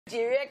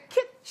Nigeria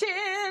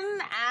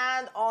kitchen.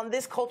 And on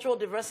this Cultural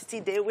Diversity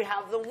Day, we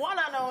have the one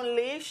and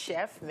only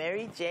Chef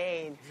Mary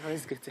Jane. It's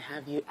always good to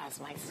have you as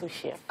my sous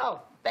chef.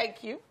 Oh,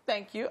 thank you.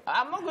 Thank you.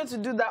 I'm not going to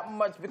do that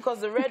much because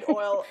the red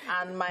oil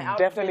and my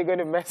outfit, definitely going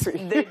to mess with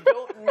you. They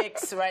don't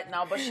mix right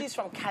now. But she's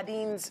from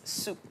Kadeen's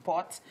soup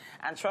pot.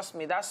 And trust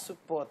me, that soup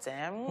pot,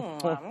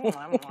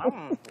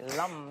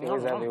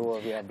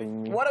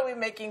 What are we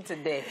making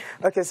today?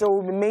 Okay, so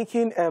we'll be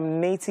making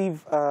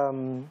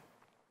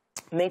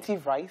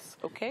native rice.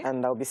 Okay.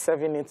 And I'll be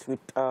serving it with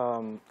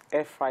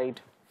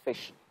air-fried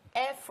fish.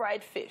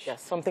 Air-fried fish?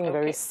 Yes, something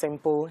very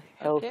simple,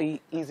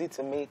 healthy, easy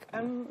to make,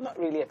 and not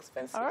really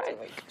expensive to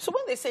make. So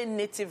when they say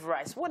native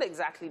rice, what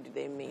exactly do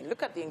they mean?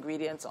 Look at the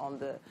ingredients on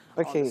the,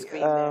 on the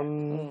screen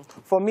there.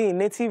 For me,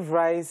 native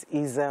rice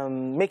is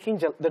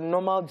making the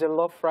normal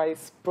jollof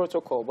rice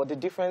protocol, but the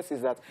difference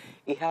is that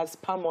it has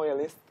palm oil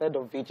instead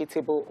of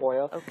vegetable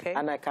oil,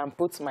 and I can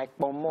put my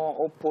pomo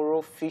or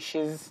poro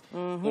fishes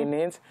in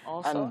it,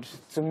 and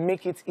to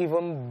make it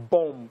even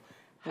bomb.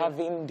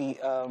 Having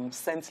the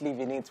scent leaf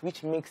in it,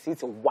 which makes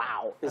it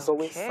wow. It's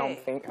always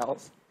something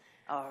else.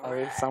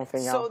 Always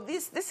something else. So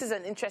this is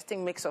an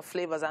interesting mix of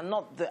flavors and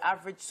not the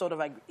average sort of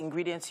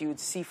ingredients you would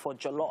see for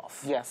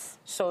jollof. Yes.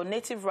 So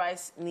native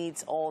rice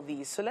needs all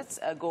these. So let's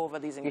go over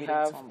these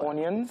ingredients. We have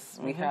onions.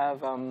 We have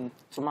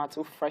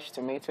tomato, fresh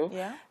tomato.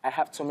 Yeah. I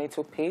have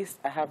tomato paste.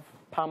 I have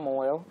palm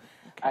oil.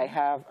 I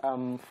have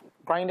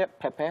grinded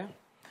pepper.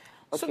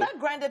 So that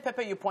grinded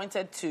pepper you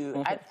pointed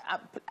to,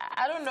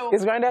 I don't know.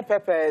 It's grinded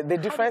pepper. The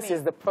difference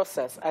is the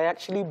process. I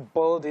actually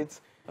boiled it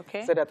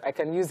so that I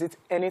can use it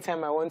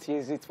anytime I want to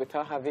use it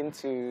without having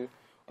to,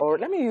 or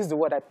let me use the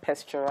word, I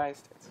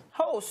pasteurized it.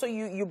 Oh, so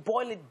you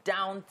boil it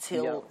down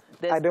till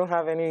there's I don't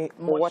have any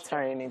water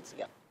in it.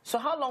 Yeah. So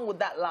how long would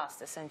that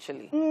last,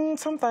 essentially?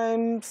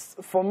 Sometimes,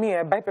 for me,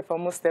 I buy pepper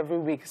almost every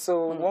week.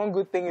 So one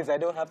good thing is I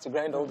don't have to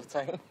grind all the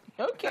time.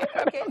 Okay.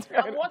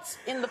 And what's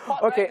in the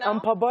pot right now? I'm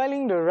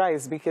parboiling the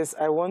rice because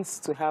I want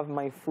to have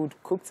my food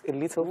cooked a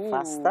little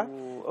faster.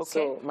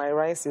 So my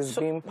rice is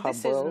being parboiled.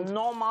 This is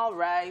normal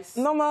rice?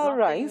 Normal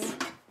rice.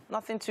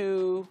 Nothing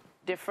too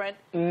different?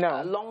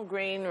 No. Long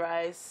grain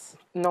rice?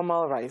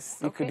 Normal rice.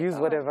 You could use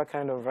whatever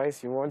kind of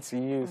rice you want to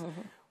use.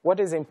 What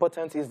is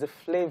important is the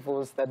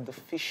flavors that the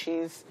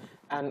fishes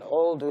and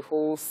all the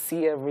whole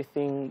sea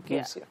everything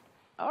gives you.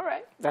 All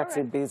right. That's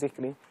it,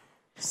 basically.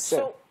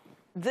 So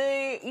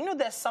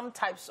there's some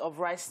types of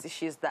rice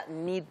dishes that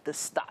need the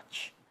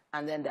starch,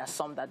 and then there are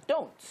some that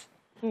don't.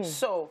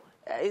 So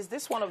is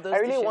this one of those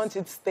dishes? I really want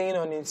it staying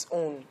on its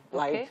own,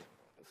 like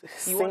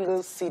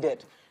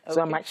single-seeded.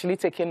 So I'm actually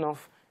taking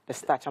off the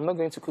starch. I'm not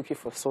going to cook it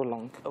for so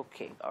long.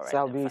 Okay, all right. So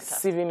I'll be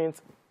sieving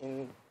it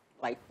in,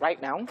 like, right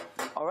now.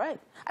 All right.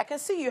 I can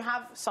see you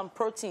have some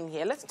protein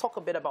here. Let's talk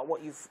a bit about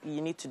what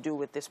you need to do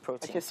with this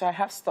protein. Okay, so I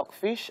have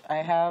stockfish. I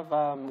have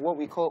what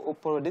we call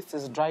oporo. This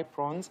is dry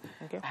prawns.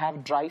 I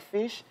have dry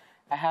fish.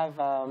 I have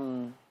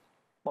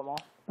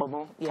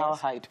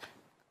cowhide.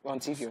 On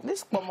TV.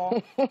 This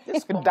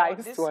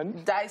diced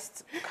one.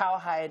 Diced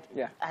cowhide.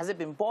 Yeah. Has it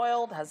been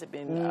boiled? Has it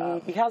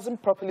been? It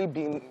hasn't properly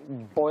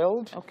been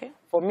boiled. Okay.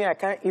 For me, I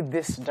can't eat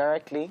this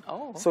directly.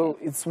 Oh. Okay. So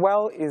it's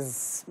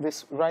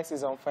this rice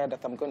is on fire that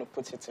I'm going to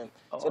put it in,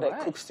 so that it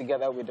cooks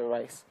together with the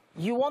rice.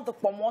 You want the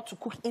pomo to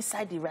cook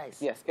inside the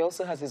rice? Yes. It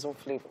also has its own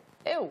flavor.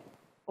 Ew.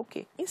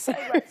 Okay, inside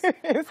rice.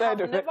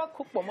 I've never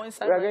cooked pomo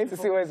inside rice. We're going to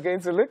see what it's going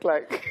to look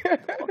like.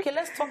 Okay,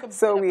 let's talk about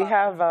So we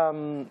have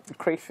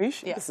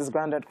crayfish. Yeah. This is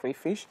grounded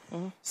crayfish.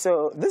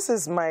 So this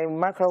is my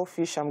mackerel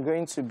fish.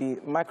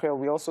 Mackerel,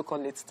 we also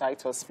call it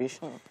Titus fish.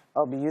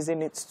 I'll be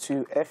using it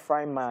to air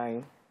fry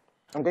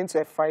I'm going to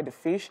air fry the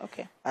fish.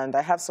 Okay. And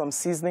I have some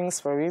seasonings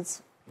for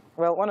it.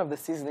 Well, one of the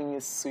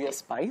seasonings is soya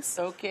spice.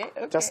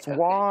 Just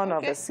one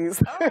of the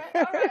seasonings.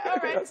 All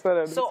right. That's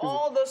what so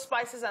all those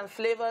spices and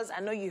flavors,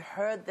 I know you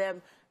heard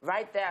them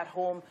right there at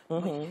home.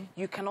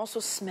 You can also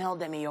smell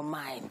them in your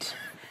mind.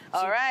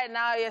 All right,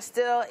 now you're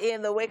still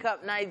in the Wake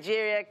Up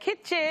Nigeria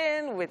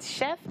kitchen with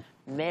Chef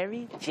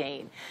Mary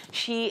Jane.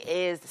 She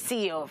is the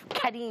CEO of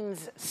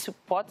Kadeen's Soup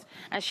Pot,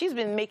 and she's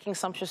been making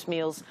sumptuous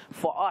meals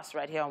for us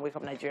right here on Wake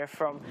Up Nigeria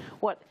from,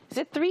 what, is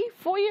it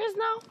 4 years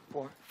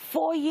now?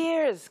 4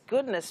 years,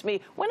 goodness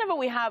me. Whenever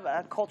we have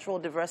cultural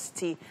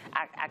diversity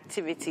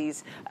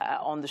activities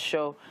on the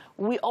show,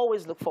 we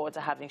always look forward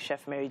to having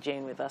Chef Mary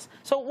Jane with us.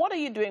 So what are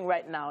you doing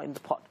right now in the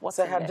pot?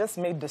 So I have just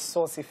made the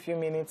sauce a few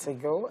minutes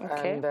ago,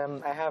 and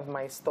I have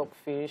my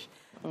stockfish,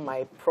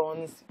 my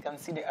prawns. You can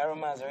see the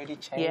aroma has already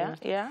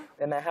changed.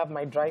 Then I have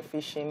my dry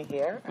fish in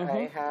here.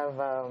 I have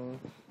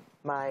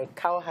my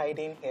cowhide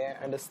in here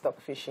and the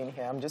stockfish in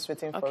here. I'm just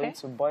waiting for it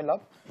to boil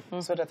up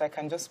so that I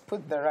can just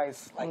put the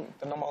rice like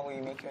the normal way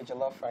you make your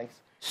jollof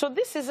rice. So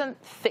this isn't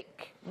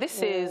thick.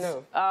 This is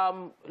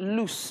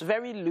loose,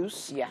 very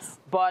loose. Yes.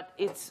 But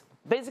it's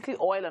basically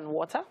oil and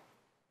water,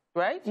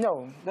 right?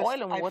 No.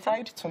 Oil and water. I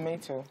fried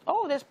tomato.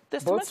 Oh, there's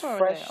both tomato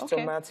fresh there.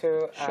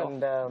 tomato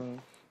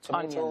and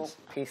tomato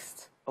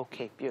paste.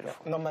 Okay,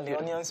 beautiful. Yeah. Normally,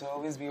 onions will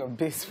always be your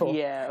base for.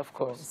 Yeah, of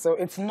course. So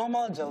it's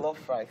normal jollof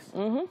rice.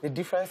 The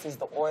difference is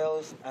the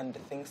oils and the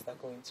things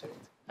that go into it.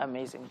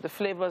 Amazing. The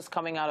flavors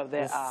coming out of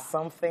there are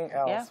something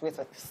else, which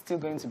is still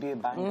going to be a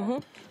banger.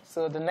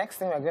 So the next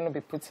thing we're going to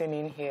be putting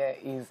in here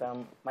is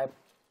my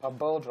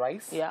parboiled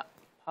rice. Yeah,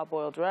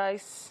 parboiled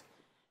rice.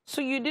 So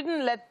you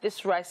didn't let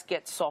this rice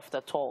get soft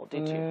at all,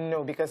 did you?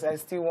 No, because I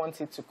still want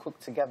it to cook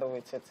together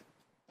with it.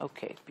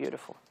 Okay,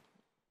 beautiful.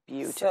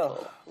 Beautiful.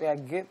 So we are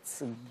good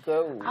to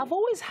go. I've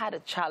always had a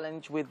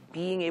challenge with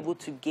being able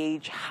to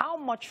gauge how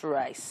much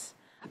rice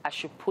I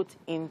should put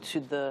into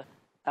the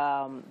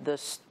I'm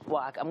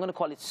going to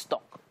call it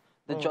stock,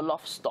 the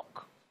jollof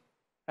stock,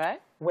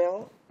 right?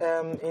 Well,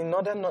 in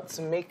order not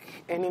to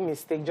make any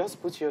mistake,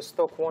 just put your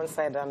stock one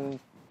side and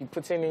you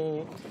put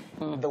in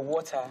the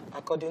water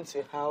according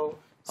to how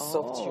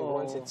soft you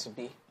want it to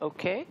be.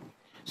 Okay.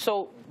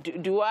 So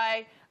do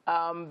I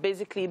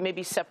basically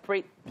maybe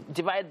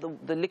divide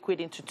the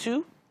liquid into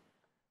two,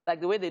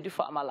 like the way they do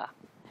for amala?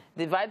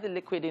 Divide the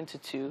liquid into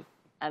two,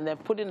 and then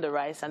put in the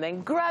rice, and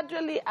then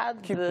gradually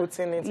add Keep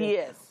putting it in.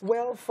 Yes.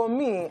 Well, for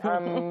me,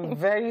 I'm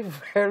very,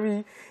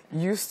 very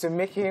used to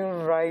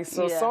making rice.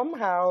 So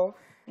somehow,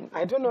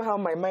 I don't know how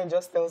my mind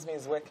just tells me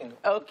it's working.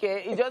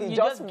 Okay. You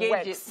just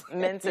gauge it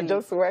mentally. It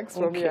just works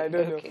for me. I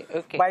don't know.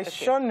 Okay. But I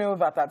sure know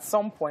that at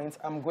some point,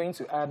 I'm going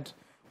to add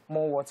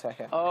more water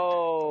here.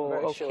 Oh,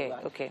 okay,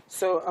 okay.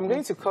 So I'm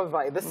going to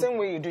cover it the same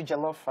way you do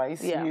jollof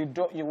rice. Yeah.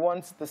 You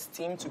want the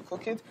steam to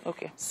cook it.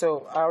 Okay.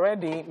 So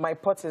already my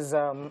pot is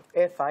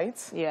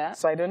airtight. Yeah.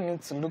 So I don't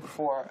need to look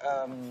for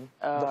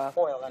the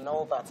foil and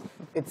all that.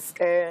 It's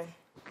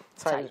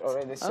airtight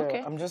already. So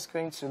I'm just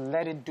going to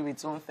let it do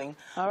its own thing.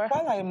 All right.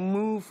 While I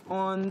move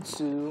on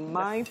to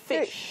my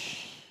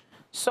fish.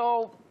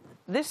 So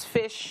this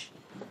fish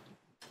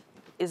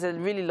is a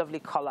really lovely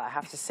color, I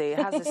have to say. It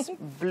has this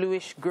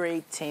bluish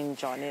gray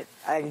tinge on it.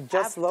 I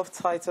just love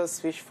Titus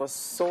fish for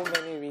so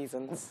many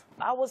reasons.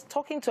 I was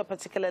talking to a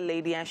particular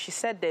lady and she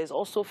said there's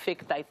also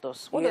fake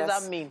Titus. What does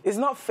that mean? It's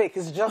not fake,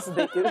 it's just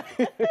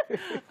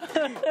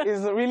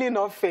it's really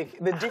not fake.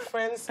 The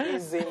difference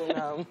is in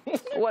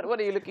what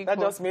are you looking for?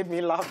 That just made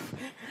me laugh.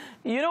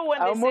 You know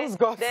when I almost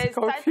got there's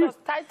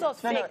confused. Titus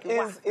fake.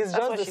 No, it's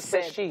just the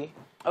species.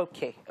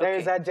 Okay. There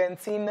is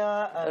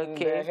Argentina, and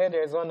here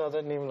there's one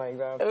other name like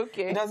that.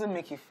 Okay. It doesn't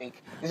make it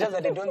fake. It's just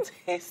that they don't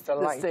taste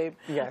alike. The same.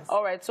 Yes.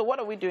 All right, so what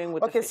are we doing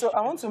with the fish? Okay, so I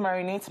want to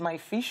marinate my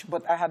fish,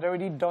 but I had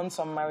already done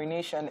some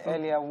marination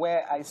earlier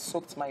where I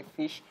soaked my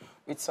fish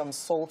with some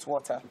salt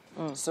water.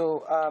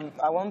 So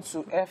I want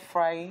to air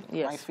fry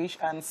my fish,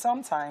 and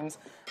sometimes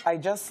I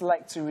just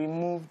like to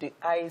remove the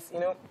ice. You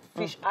know,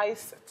 fish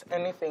ice,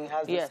 anything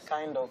has this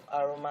kind of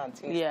aroma and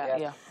taste.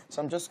 Yeah.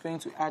 So I'm just going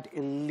to add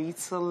a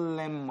little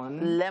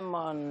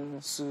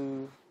lemon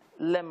to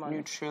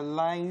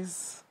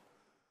neutralize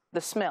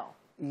the smell.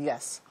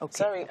 Yes. Okay.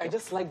 Sorry, I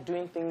just like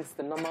doing things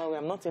the normal way.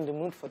 I'm not in the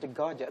mood for the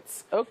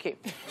gadgets. Okay.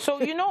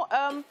 So, you know,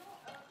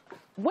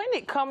 when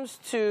it comes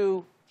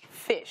to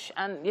fish,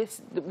 and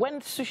when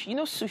sushi, you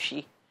know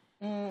sushi?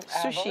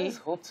 Sushi. I've always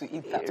hoped to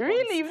eat that.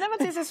 Really? You've never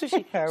tasted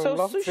sushi? So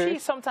sushi to.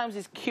 Sometimes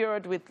is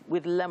cured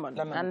with lemon.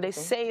 And they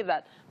say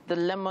that the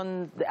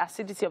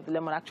acidity of the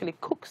lemon actually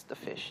cooks the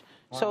fish.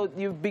 Wow. So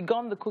you've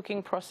begun the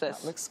cooking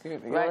process. That looks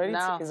good.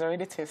 Now. It's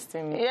already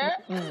tasting. Yeah?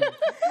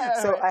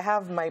 So I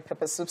have my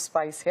pepper soup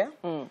spice here.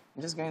 I'm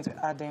just going to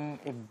add in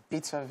a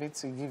bit of it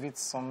to give it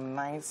some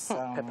nice...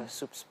 pepper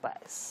soup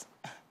spice.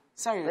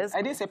 Sorry,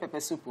 I didn't say pepper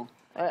soup.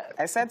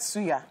 I said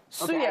suya.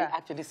 Suya. Okay, I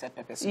actually said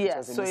pepper soup.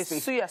 Yeah, so it's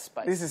suya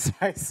spice. This is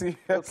my suya spice.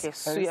 Okay,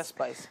 suya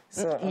spice.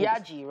 So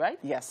yaji, right?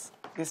 Yes.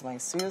 This is my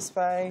suya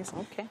spice.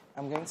 Okay.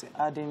 I'm going to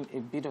add in a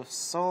bit of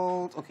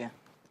salt. Okay.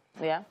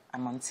 Yeah.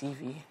 I'm on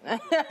TV.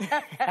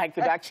 I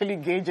could actually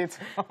gauge it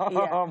on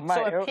my own.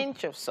 So a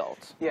pinch of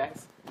salt.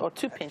 Yes. Or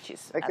 2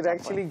 pinches. I could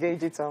actually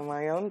gauge it on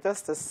my own.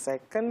 Just a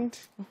second.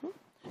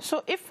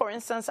 So if, for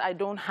instance, I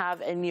don't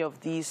have any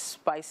of these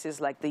spices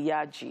like the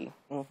yaji,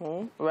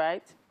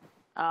 right?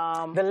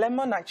 The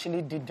lemon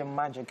actually did the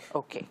magic.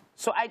 Okay.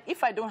 So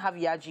if I don't have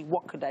yaji,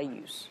 what could I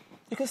use?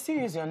 You can still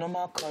use your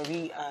normal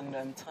curry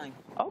and thyme.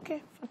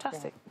 Okay,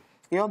 fantastic. Yeah.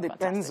 It all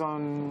depends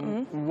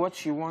on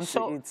what you want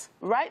to eat.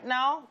 Right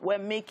now, we're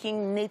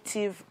making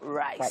native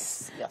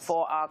rice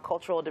for our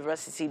Cultural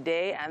Diversity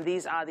Day, and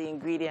these are the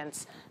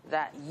ingredients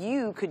that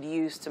you could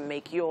use to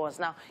make yours.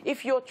 Now,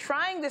 if you're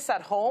trying this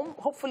at home,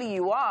 hopefully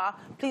you are,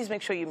 please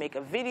make sure you make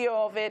a video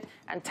of it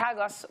and tag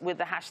us with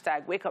the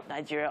hashtag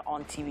 #WakeUpNigeria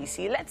on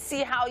TVC. Let's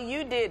see how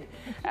you did.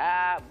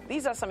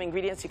 These are some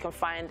ingredients you can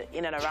find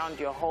in and around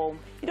your home.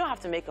 You don't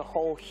have to make a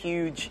whole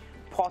huge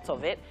pot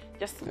of it,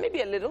 just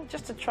maybe a little,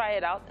 just to try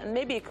it out, and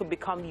maybe it could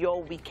become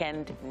your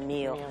weekend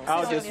meal. Yeah.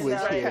 I'll just wait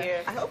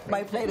here. I hope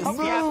my plate is full.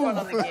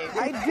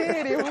 I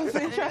did. It was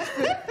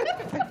interesting.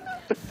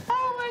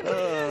 Oh my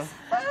goodness.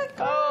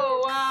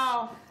 Oh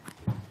wow.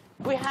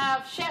 We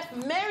have Chef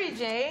Mary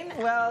Jane.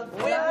 Well,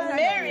 with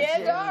Mary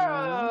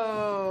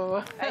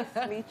Adoro. Nice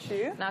to meet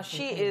you. Now,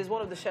 she is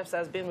one of the chefs that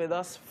has been with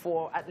us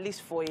for at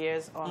least 4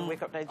 years on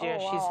Wake Up Nigeria.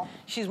 Oh, wow.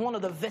 She's one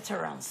of the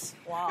veterans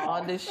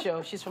on this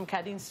show. She's from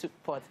Kadin Soup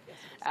Pot.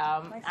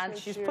 And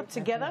she's put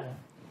together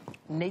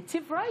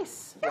native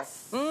rice.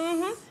 Yes.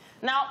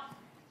 Now,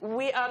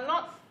 we are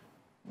not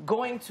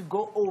going to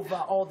go over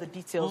all the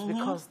details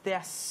because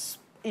there's,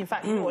 in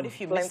fact, you know what, if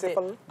you missed it,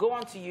 go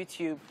onto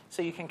YouTube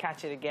so you can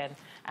catch it again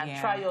and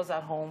try yours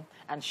at home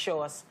and show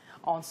us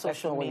on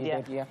social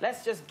media.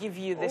 Let's just give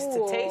you this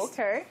to taste.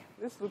 Okay.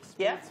 This looks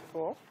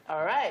beautiful.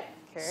 All right.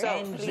 Okay. So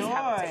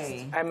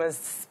enjoy. I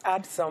must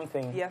add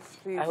something. Yes,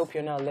 please. I hope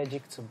you're not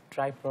allergic to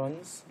dry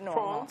prawns. No,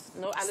 prawns?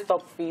 No allergic?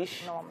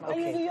 Stockfish? No, I'm not.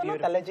 Okay, you're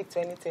not allergic to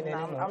anything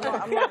anymore. I'm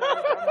not.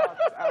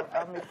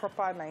 I'm a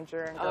proper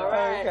Nigerian girl. All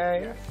right.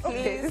 Okay. Yes.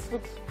 Okay, this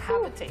looks...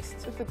 Have a taste.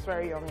 This looks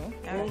very yummy.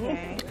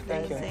 Okay.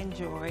 Thank you.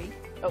 Enjoy.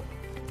 Oh.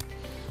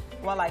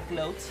 While I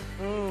gloat.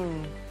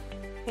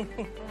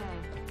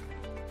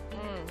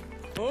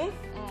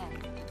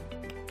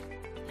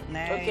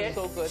 Nice. Okay,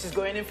 so good. She's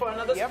going in for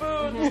another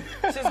spoon.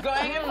 She's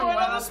going in for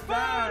another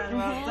spoon.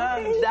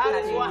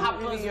 That is what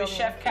happens with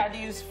Chef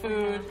Kadiu's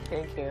food.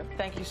 Thank you.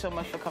 Thank you so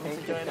much for coming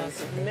to join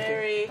us.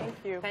 Mary,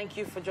 thank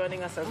you for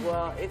joining us as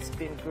well. It's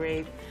been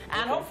great.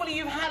 And hopefully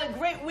you've had a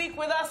great week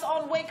with us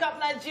on Wake Up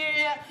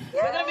Nigeria.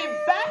 We're going to be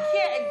back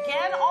here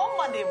again on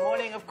Monday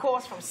morning, of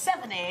course, from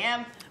 7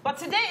 a.m. But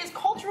today is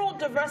Cultural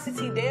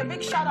Diversity Day. A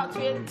big shout out to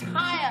the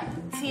entire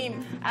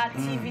team at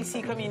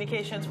TVC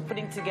Communications for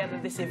putting together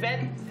this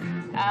event.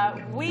 We are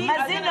going to be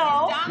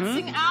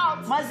dancing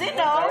out.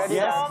 Mazino,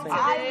 Yes.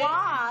 I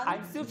won.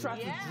 I'm still trying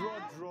to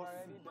draw.